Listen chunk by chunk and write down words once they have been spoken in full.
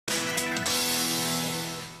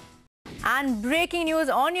And breaking news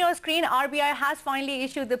on your screen, RBI has finally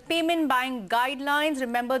issued the payment bank guidelines.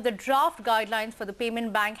 Remember, the draft guidelines for the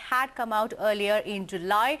payment bank had come out earlier in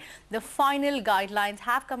July. The final guidelines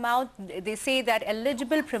have come out. They say that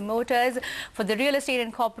eligible promoters for the real estate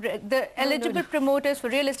and promoters for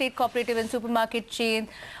real estate, cooperative and supermarket chains,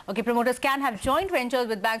 promoters can have joint ventures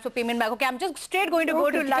with banks for payment bank. I'm just straight going to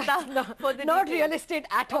go to Lata for the not details. Real estate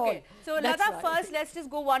at all. So Lata, first let's just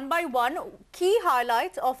go one by one. Key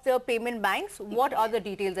highlights of the payment banks. What are the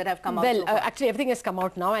details that have come out? Well, actually everything has come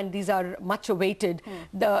out now, and these are much awaited.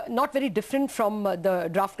 Not very different from the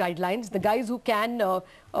draft guidelines. The guys who can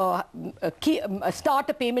start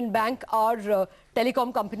a payment bank are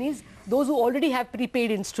telecom companies, those who already have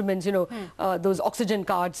prepaid instruments, those oxygen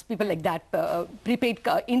cards, people like that, prepaid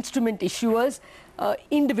instrument issuers,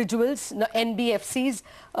 individuals, NBFCs,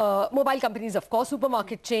 mobile companies, of course,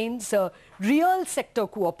 supermarket chains, real sector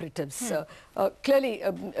cooperatives. Clearly,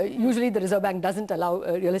 usually the Reserve Bank doesn't allow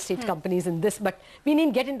real estate companies in this, but we need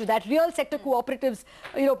to get into that. Real sector cooperatives,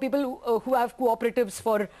 people who have cooperatives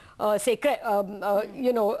for, say,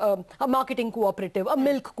 a marketing cooperative, a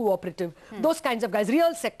milk cooperative, those kinds of guys.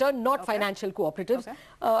 Real sector, not financial cooperatives.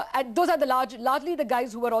 And those are the largely the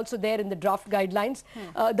guys who are also there in the draft guidelines.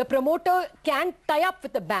 The promoter can tie up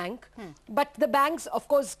with the bank, but the banks, of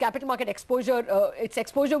course, capital market exposure, its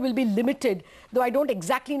exposure will be limited, though I don't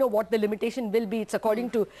exactly know what the limitation will be. It's according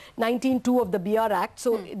to 19(2) of the BR Act.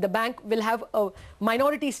 So the bank will have a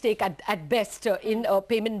minority stake at best in a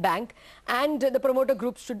payment bank, and the promoter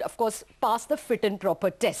groups should, of course, pass the fit and proper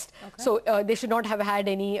test. So they should not have had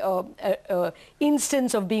any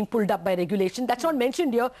instance of being pulled up by regulation. That's not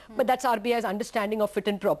mentioned here, but that's RBI's understanding of fit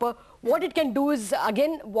and proper. What it can do is,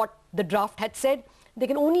 again, what the draft had said. They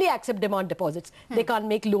can only accept demand deposits. They can't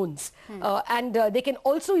make loans. And they can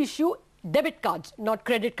also issue debit cards, not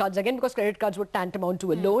credit cards, again, because credit cards would tantamount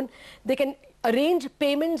to a loan. They can arrange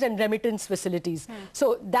payments and remittance facilities.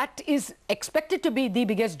 So that is expected to be the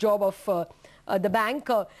biggest job of the bank.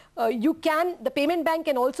 The payment bank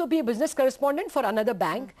can also be a business correspondent for another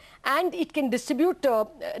bank, and it can distribute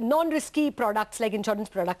non-risky products like insurance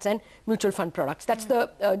products and mutual fund products. That's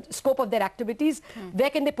the scope of their activities.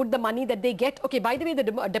 Where can they put the money that they get? Okay, by the way,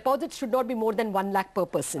 the deposits should not be more than 1 lakh per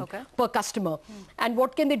person, per customer. And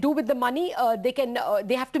what can they do with the money?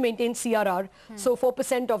 They have to maintain CRR. So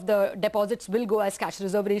 4% of the deposits will go as cash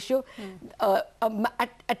reserve ratio.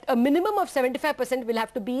 At a minimum of 75% will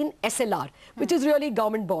have to be in SLR, which is really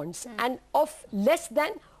government bonds, and of less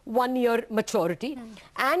than 1 year maturity.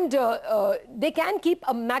 And they can keep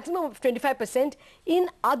a maximum of 25% in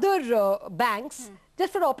other banks,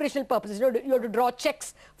 just for operational purposes. You have to draw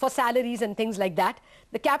checks for salaries and things like that.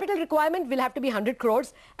 The capital requirement will have to be 100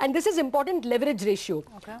 crores, and this is important leverage ratio.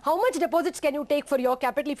 How much deposits can you take for your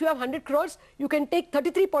capital? If you have 100 crores, you can take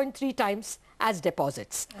 33.3 times as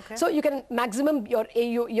deposits. So you can maximum your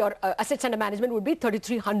assets under management would be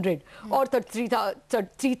 3,300 or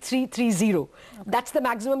 3,330. That's the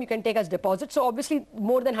maximum you can take as deposit. So obviously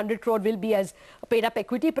more than 100 crore will be as paid up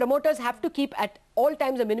equity. Promoters have to keep at all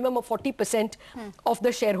times a minimum of 40% of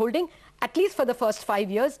the shareholding, at least for the first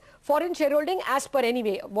 5 years. Foreign shareholding, as per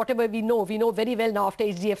anyway, whatever we know very well now after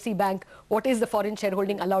HDFC Bank, what is the foreign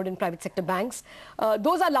shareholding allowed in private sector banks.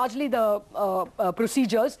 Those are largely the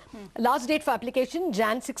procedures. Last date for application,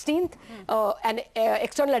 Jan 16th. An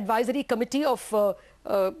external advisory committee of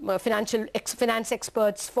finance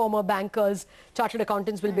experts, former bankers, chartered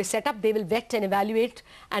accountants will be set up. They will vet and evaluate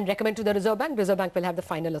and recommend to the Reserve Bank. Reserve Bank will have the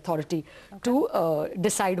final authority to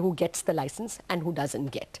decide who gets the license and who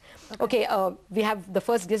doesn't get. We have the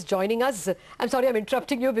first guest joining us. I'm sorry I'm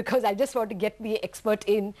interrupting you, because I just want to get the expert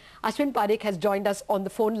in. ASHWIN PAREKH has joined us on the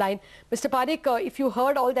phone line. Mr. Parekh, if you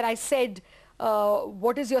heard all that I said,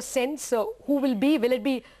 what is your sense? Who will be? Will it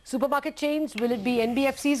be supermarket chains? Will it be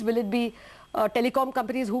NBFCs? Will it be telecom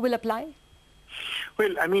companies? Who will apply?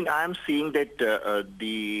 Well, I mean, I am seeing that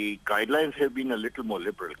the guidelines have been a little more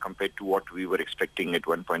liberal compared to what we were expecting at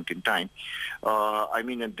one point in time.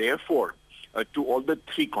 And therefore, to all the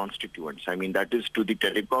three constituents, that is to the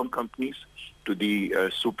telecom companies, to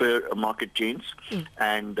the supermarket chains,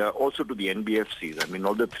 and also to the NBFCs.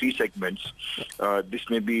 All the three segments, this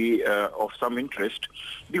may be of some interest.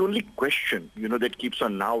 The only question, that keeps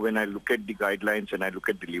on now when I look at the guidelines and I look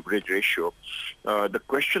at the leverage ratio, the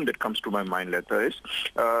question that comes to my mind, Lata, is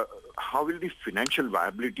how will the financial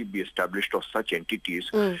viability be established of such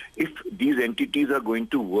entities if these entities are going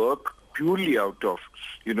to work purely out of,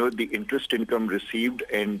 the interest income received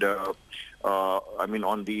and on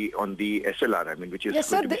the SLR, which is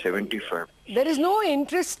going to be 75. There is no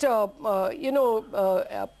interest,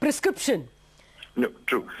 prescription. No,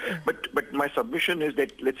 true. But my submission is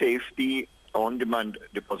that, let's say, if the on-demand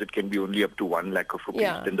deposit can be only up to 1 lakh of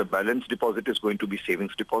rupees, then the balance deposit is going to be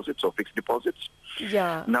savings deposits or fixed deposits.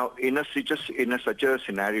 Yeah. Now, in such a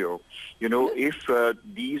scenario, if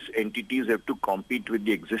these entities have to compete with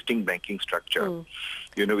the existing banking structure,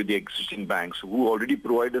 with the existing banks who already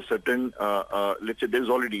provide a certain, let's say there's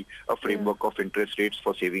already a framework of interest rates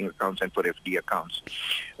for saving accounts and for FD accounts.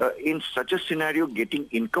 In such a scenario, getting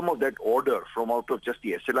income of that order from out of just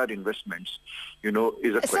the SLR investments, is a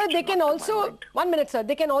question. Sir, they can also, 1 minute, sir,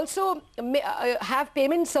 they can also have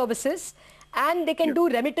payment services and they can do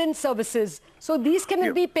remittance services. So these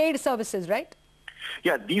can be paid services, right?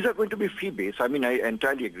 Yeah, these are going to be fee-based. I mean, I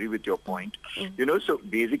entirely agree with your point. So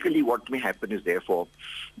basically what may happen is therefore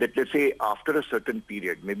that, let's say, after a certain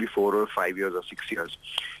period, maybe 4 or 5 years or 6 years,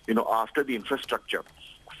 after the infrastructure,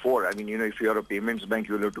 if you are a payments bank,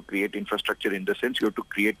 you will have to create infrastructure in the sense you have to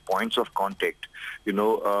create points of contact,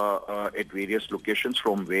 at various locations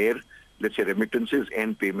from where, let's say, remittances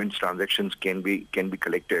and payments transactions can be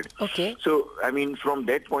collected. Okay. So, from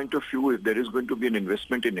that point of view, if there is going to be an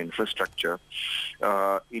investment in infrastructure,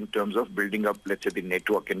 in terms of building up, let's say, the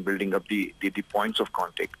network and building up the points of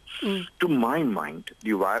contact, to my mind,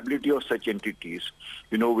 the viability of such entities,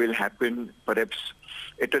 will happen perhaps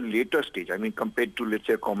at a later stage, compared to, let's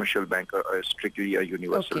say, a commercial bank or strictly a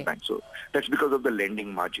universal bank. So that's because of the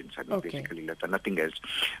lending margins, basically, nothing else.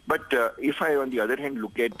 But if I, on the other hand,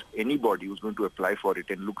 look at anybody who's going to apply for it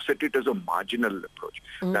and looks at it as a marginal approach,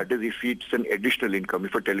 that is, if it's an additional income,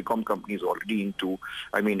 if a telecom company is already into,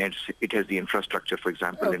 it has the infrastructure, for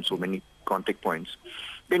example, and so many contact points,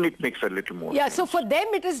 then it makes a little more sense. So for them,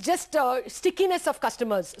 it is just stickiness of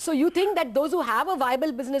customers. So you think that those who have a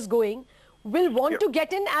viable business going will want to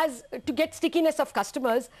get in to get stickiness of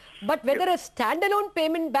customers, but whether a standalone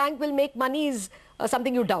payment bank will make money is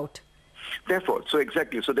something you doubt. Therefore,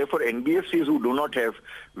 NBFCs who do not have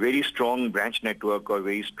very strong branch network or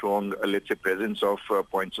very strong, let's say, presence of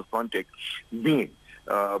points of contact may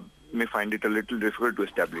find it a little difficult to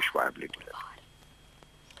establish viability.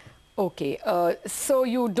 Okay, so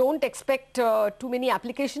you don't expect too many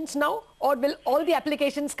applications now, or will all the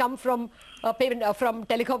applications come from from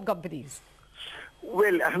telecom companies?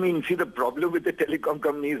 Well, see, the problem with the telecom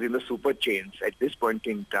companies in the super chains at this point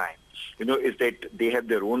in time, is that they have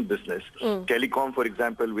their own business. Telecom, for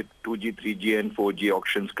example, with 2G, 3G and 4G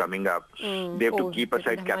auctions coming up, they have to keep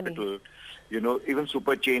aside capital. Even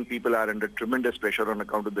super chain people are under tremendous pressure on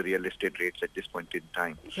account of the real estate rates at this point in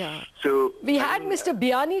time. Yeah. So we had Mr.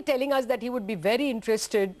 Biani telling us that he would be very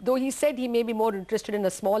interested, though he said he may be more interested in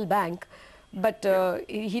a small bank. But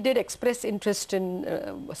he did express interest in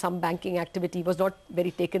some banking activity. He was not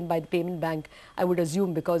very taken by the payment bank, I would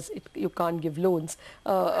assume, because you can't give loans.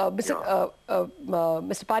 Mr.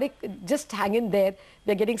 Parikh, just hang in there.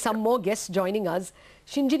 We're getting some more guests joining us.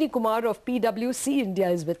 Shinjini Kumar of PwC India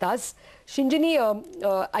is with us. Shinjini,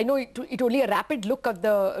 I know it only a rapid look at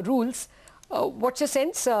the rules. What's your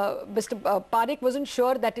sense? Mr. Parikh wasn't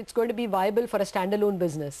sure that it's going to be viable for a standalone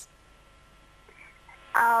business.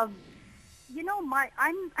 I'm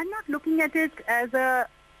not looking at it as a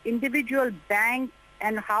individual bank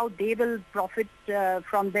and how they will profit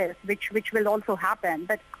from this, which will also happen.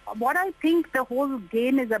 But what I think the whole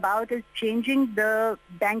game is about is changing the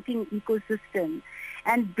banking ecosystem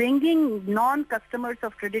and bringing non-customers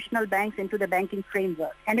of traditional banks into the banking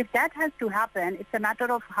framework. And if that has to happen, it's a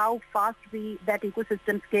matter of how fast that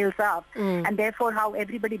ecosystem scales up and therefore how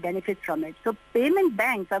everybody benefits from it. So payment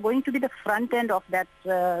banks are going to be the front end of that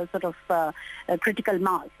critical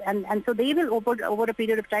mass. And so they will, over a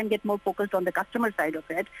period of time, get more focused on the customer side of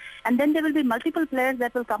it. And then there will be multiple players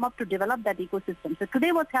that will come up to develop that ecosystem. So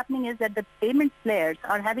today what's happening is that the payment players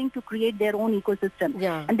are having to create their own ecosystem.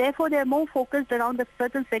 Yeah. And therefore they're more focused around the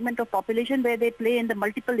certain segment of population where they play in the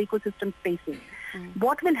multiple ecosystem spaces.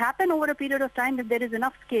 What will happen over a period of time if there is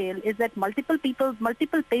enough scale is that multiple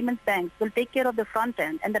payments banks will take care of the front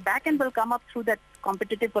end and the back end will come up through that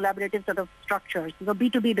competitive collaborative sort of structures. So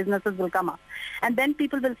B2B businesses will come up. And then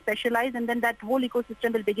people will specialize and then that whole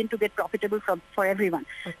ecosystem will begin to get profitable for everyone.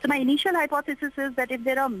 Okay. So my initial hypothesis is that if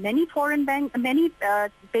there are many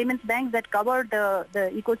payments banks that cover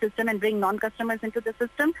the ecosystem and bring non-customers into the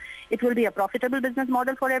system, it will be a profitable business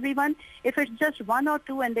model for everyone. If it's just one or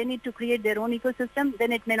two and they need to create their own ecosystem,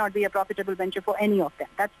 then it may not be a profitable venture for any of them.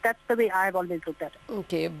 That's the way I have always looked at it.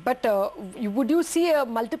 Okay, but would you see a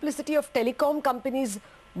multiplicity of telecom companies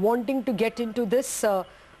wanting to get into this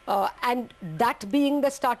and that being the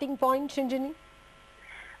starting point, Shinjini?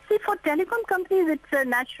 See, for telecom companies, it's a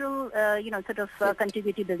natural, sort of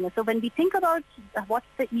contiguity business. So when we think about what's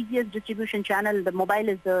the easiest distribution channel, the mobile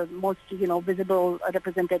is the most, visible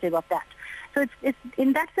representative of that. So it's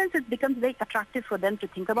in that sense, it becomes very attractive for them to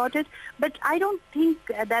think about it. But I don't think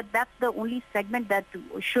that that's the only segment that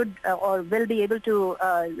should or will be able to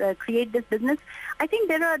create this business. I think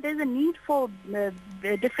there's a need for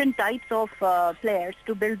different types of players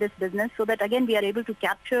to build this business, so that again we are able to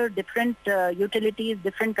capture different utilities,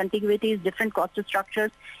 different contiguities, different cost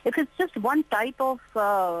structures. If it's just one type of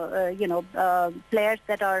players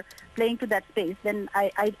that are playing to that space, then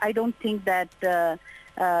I don't think that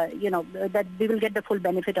that we will get the full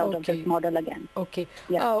benefit out of this model again. Okay.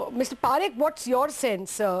 Yeah. Mr. Parekh, what's your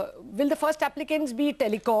sense? Will the first applicants be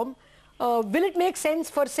telecom? Will it make sense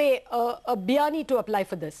for, say, a Biani to apply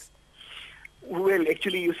for this? Well,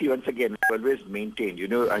 actually, you see, once again, I always maintained,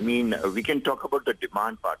 we can talk about the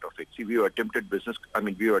demand part of it. See, we attempted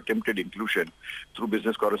inclusion through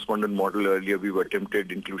business correspondent model earlier. We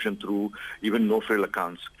attempted inclusion through even no-frill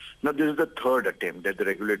accounts. Now, this is the third attempt that the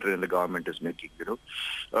regulator and the government is making,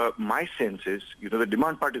 My sense is, the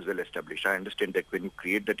demand part is well established. I understand that when you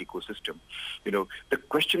create that ecosystem, the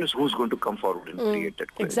question is who's going to come forward and create that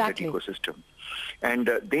ecosystem. And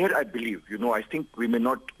there, I believe, I think we may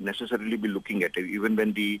not necessarily be looking at it, even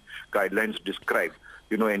when the guidelines describe,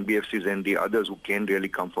 NBFCs and the others who can really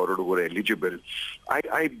come forward who are eligible.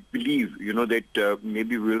 I believe, that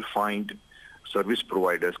maybe we'll find service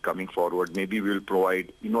providers coming forward. Maybe we'll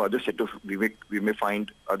provide, we may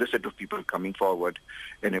find other set of people coming forward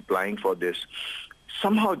and applying for this.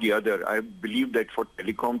 Somehow or the other, I believe that for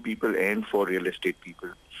telecom people and for real estate people,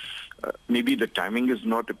 maybe the timing is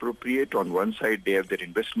not appropriate. On one side, they have their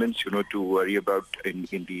investments, to worry about in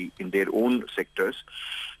their own sectors.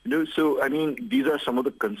 So, these are some of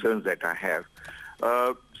the concerns that I have.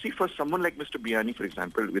 See, for someone like Mr. Biani, for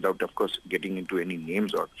example, without, of course, getting into any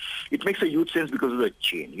names, it makes a huge sense because of the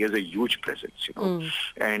chain. He has a huge presence,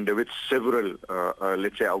 and with several,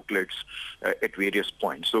 let's say, outlets at various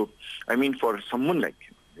points. So, for someone like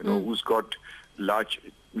him, who's got large,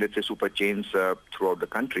 let's say, super chains throughout the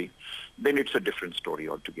country, then it's a different story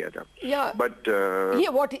altogether. Yeah. But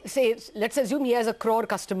let's assume he has 1 crore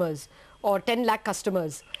customers or 10 lakh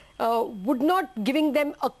customers. Would not giving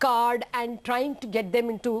them a card and trying to get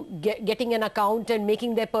them into getting an account and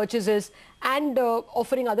making their purchases and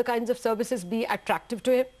offering other kinds of services be attractive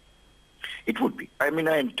to him? It would be. I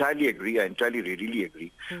entirely agree. I entirely really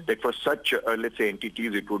agree that for such, let's say,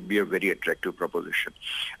 entities, it would be a very attractive proposition.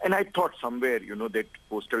 And I thought somewhere, that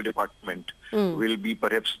Postal Department will be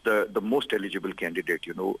perhaps the most eligible candidate,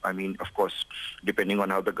 of course, depending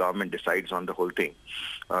on how the government decides on the whole thing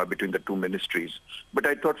between the two ministries. But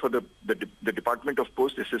I thought for the Department of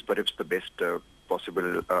Post, this is perhaps the best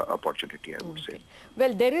possible opportunity, I would say.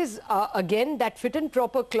 Well, there is, again, that fit and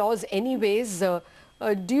proper clause anyways.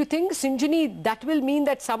 Do you think, Sinjini, that will mean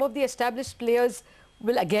that some of the established players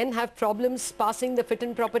will again have problems passing the fit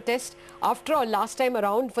and proper test? After all, last time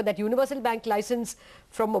around for that universal bank license,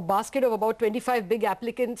 from a basket of about 25 big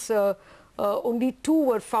applicants, only 2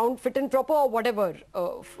 were found fit and proper or whatever,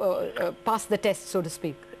 passed the test, so to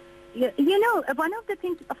speak. Yeah, one of the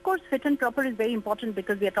things, of course, fit and proper is very important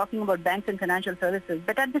because we are talking about banks and financial services.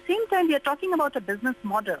 But at the same time, we are talking about a business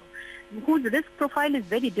model whose risk profile is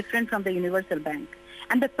very different from the universal bank.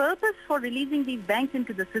 And the purpose for releasing these banks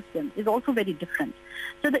into the system is also very different.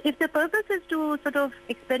 So if the purpose is to sort of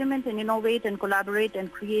experiment and innovate and collaborate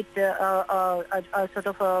and create a sort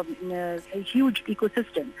of a huge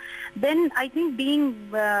ecosystem, then I think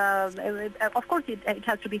of course it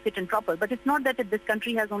has to be fit and proper, but it's not that this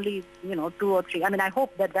country has only, 2 or 3. I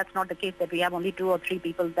hope that that's not the case, that we have only 2 or 3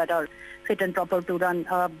 people that are fit and proper to run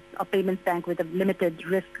a payments bank with a limited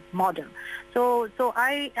risk model. So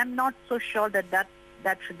I am not so sure that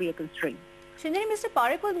should be a constraint. Sinjini, Mr.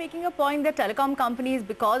 Parekh was making a point that telecom companies,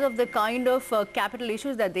 because of the kind of capital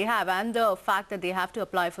issues that they have and the fact that they have to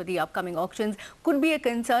apply for the upcoming auctions, could be a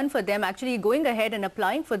concern for them actually going ahead and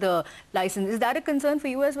applying for the license. Is that a concern for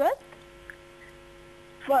you as well?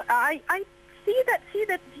 Well, I see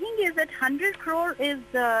that thing is that 100 crore is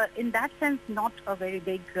in that sense not a very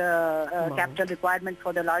big capital requirement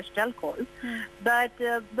for the large telcos. But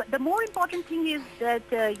the more important thing is that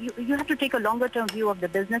you have to take a longer term view of the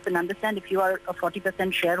business and understand if you are a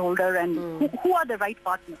 40% shareholder and who are the right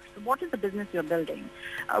partners. So what is the business you're building?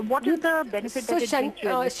 What is the benefit that it brings to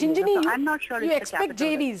your Sinjini, so I'm not sure you expect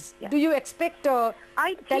JVs. Yeah. Do you expect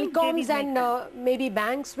telecoms and maybe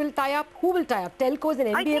banks will tie up? Who will tie up? Telcos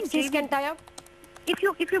and NBFCs can tie up? If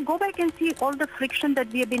you go back and see all the friction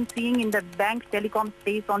that we have been seeing in the bank telecom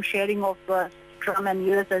space on sharing of Spectrum and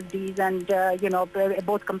USSDs and,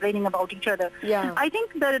 both complaining about each other. Yeah. I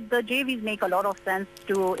think the JVs make a lot of sense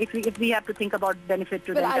to, if we have to think about benefit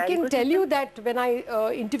to the Well, entire I can tell ecosystem. you that when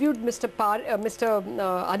I interviewed Mr.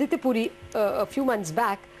 Aditya Puri a few months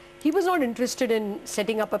back, he was not interested in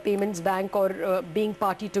setting up a payments bank or being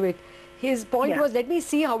party to it. His point was, let me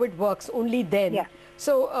see how it works, only then. Yeah.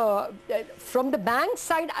 So from the bank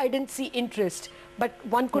side, I didn't see interest, but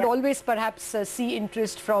one could always perhaps see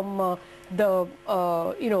interest from the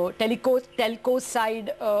telco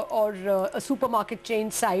side or a supermarket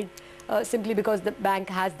chain side, simply because the bank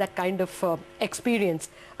has that kind of experience.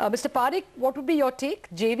 Mr. Parikh, what would be your take?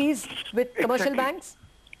 JVs with commercial banks?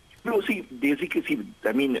 No, see, basically,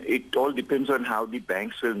 I mean, it all depends on how the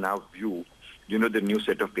banks will now view, the new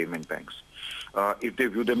set of payment banks. If they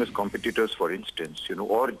view them as competitors, for instance,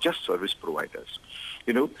 or just service providers,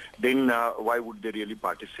 then why would they really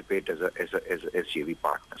participate as JV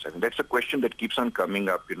partners? I mean, that's a question that keeps on coming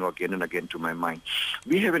up, again and again to my mind.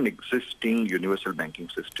 We have an existing universal banking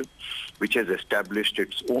system, which has established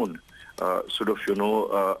its own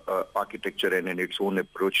architecture and its own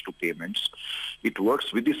approach to payments. It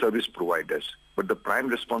works with the service providers, but the prime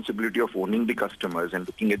responsibility of owning the customers and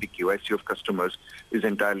looking at the KYC of customers is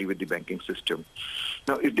entirely with the banking system.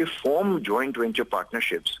 Now, if they form joint venture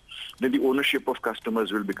partnerships, then the ownership of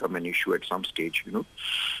customers will become an issue at some stage,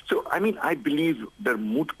 So, I mean, I believe the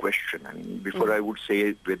moot question, before I would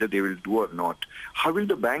say whether they will do or not, how will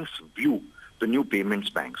the banks view the new payments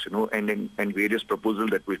banks, and various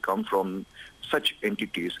proposals that will come from such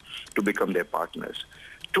entities to become their partners.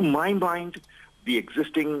 To my mind, the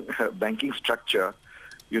existing banking structure,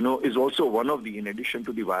 is also one of the, in addition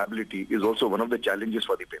to the viability, is also one of the challenges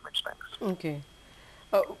for the payments banks. Okay.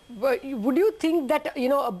 Would you think that,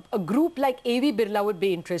 a group like AV Birla would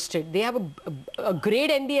be interested? They have a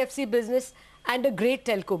great NBFC business and a great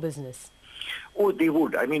telco business. Oh, they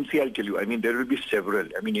would. I mean, see, I'll tell you. I mean, there will be several.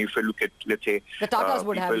 I mean, if you look at, let's say, the Tatas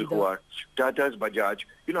would have people who are Tatas, Bajaj,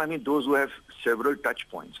 those who have several touch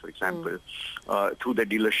points, for example, through their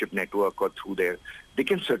dealership network or through they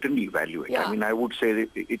can certainly evaluate. Yeah. I mean, I would say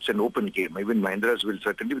it's an open game. Even Mahindra's will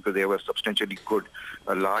certainly, because they have a substantially good,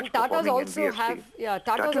 large performing NBFC.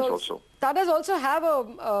 Tatas also have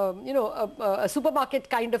a supermarket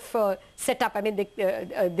kind of setup. I mean,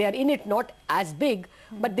 they are in it, not as big,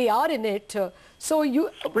 but they are in it.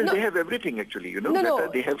 They have everything actually.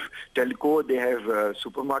 They have telco, they have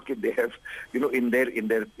supermarket, they have in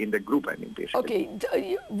their group. I mean, basically.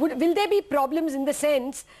 Okay, will there be problems in the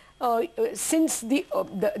sense since the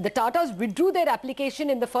Tatas withdrew their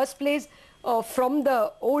application in the first place from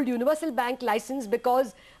the old universal bank license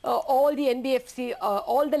because all the NBFC,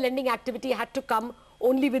 all the lending activity had to come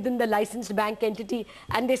only within the licensed bank entity,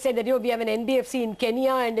 and they said that we have an NBFC in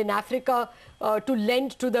Kenya and in Africa to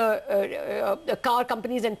lend to the car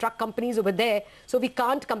companies and truck companies over there, so we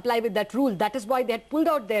can't comply with that rule. That is why they had pulled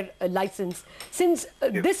out their license. Since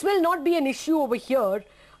this will not be an issue over here,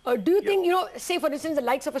 do you think, say for instance, the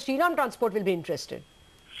likes of a Shriram Transport will be interested?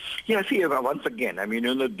 Yeah, see, once again, I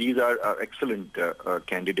mean, these are excellent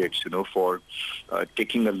candidates, for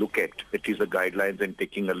taking a look at least the guidelines and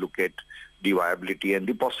taking a look at the viability and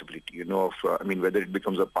the possibility, of, whether it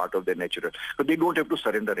becomes a part of their nature. But they don't have to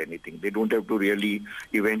surrender anything. They don't have to really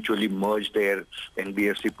eventually merge their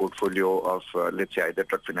NBFC portfolio of, let's say, either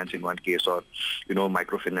truck finance in one case or,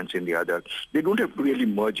 microfinance in the other. They don't have to really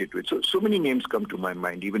merge it with. So many names come to my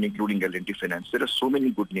mind, even including L&T Finance. There are so many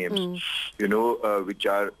good names,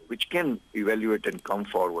 which can evaluate and come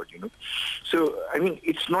forward, So, I mean,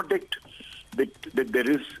 it's not that there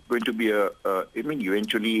is going to be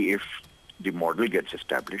eventually if the model gets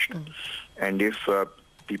established and if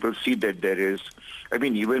people see that there is,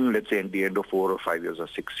 even let's say at the end of 4 or 5 years or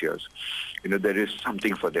 6 years, there is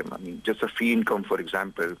something for them. Just a fee income, for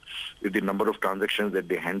example, with the number of transactions that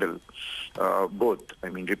they handle, both,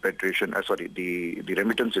 repatriation, the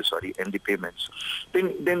remittances, and the payments,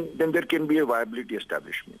 then there can be a viability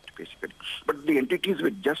establishment, basically. But the entities we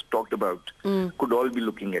just talked about could all be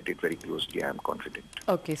looking at it very closely, I am confident.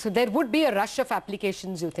 Okay, so there would be a rush of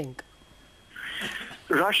applications, you think?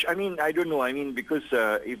 Rush, I don't know. Because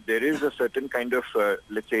if there is a certain kind of,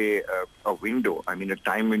 let's say, a window, a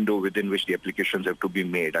time window within which the applications have to be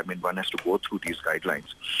made, one has to go through these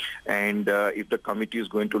guidelines. And if the committee is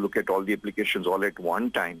going to look at all the applications all at one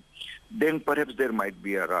time, then perhaps there might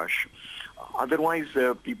be a rush. Otherwise,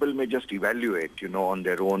 people may just evaluate, on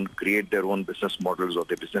their own, create their own business models or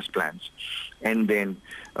their business plans. And then,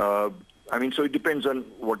 I mean, so it depends on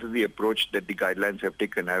what is the approach that the guidelines have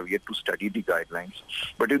taken. I have yet to study the guidelines.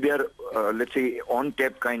 But if they are, let's say,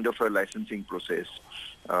 on-tap kind of a licensing process,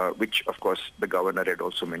 which, of course, the governor had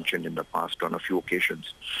also mentioned in the past on a few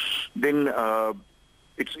occasions, then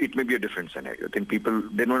it may be a different scenario. Then people,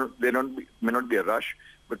 may not be a rush,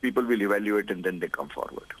 but people will evaluate and then they come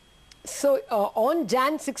forward. So on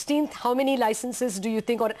Jan 16th, how many licenses do you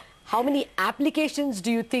think, or how many applications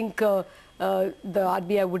do you think the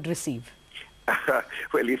RBI would receive?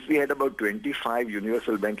 Well, if we had about 25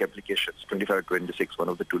 universal bank applications, 25 or 26, one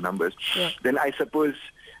of the two numbers, then I suppose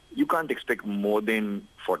you can't expect more than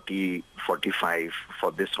 40, 45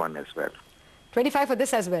 for this one as well. 25 for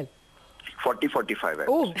this as well? 40, 45.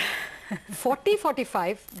 Oh, 40,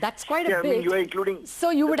 45, that's quite a bit. I mean, you are including...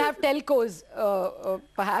 So you would have telcos,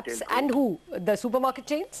 perhaps, Telco. And who? The supermarket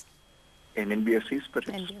chains? And NBFCs,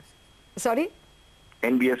 perhaps. Sorry?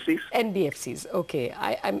 NBFCs? NBFCs, okay.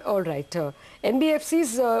 I'm all right.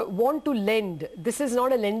 NBFCs want to lend. This is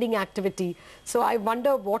not a lending activity. So I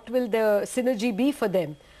wonder what will the synergy be for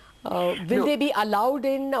them? Will they be allowed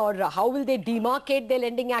in, or how will they demarcate their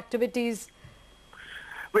lending activities?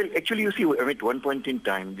 Well, actually, you see, at one point in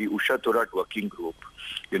time, the Usha Thorat working group,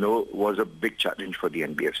 was a big challenge for the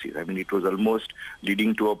NBFCs. I mean, it was almost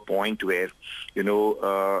leading to a point where,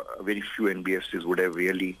 very few NBFCs would have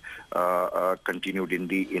really continued in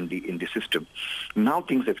the system. Now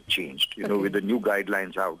things have changed, with the new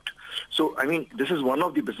guidelines out. So, I mean, this is one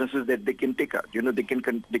of the businesses that they can take out. They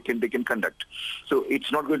can conduct. So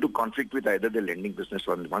it's not going to conflict with either the lending business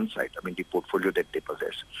on one side. I mean, the portfolio that they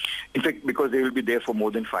possess. In fact, because they will be there for more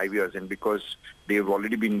than 5 years, and because they have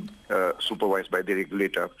already been supervised by the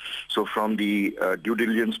regulator. So from the due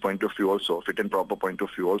diligence point of view also, fit and proper point of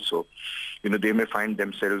view also, they may find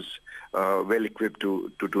themselves well equipped to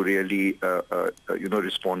really,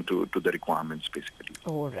 respond to the requirements, basically.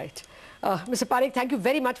 All right. Mr. Parekh, thank you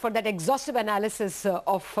very much for that exhaustive analysis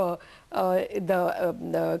of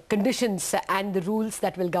the conditions and the rules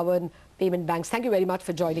that will govern payment banks. Thank you very much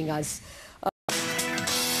for joining us.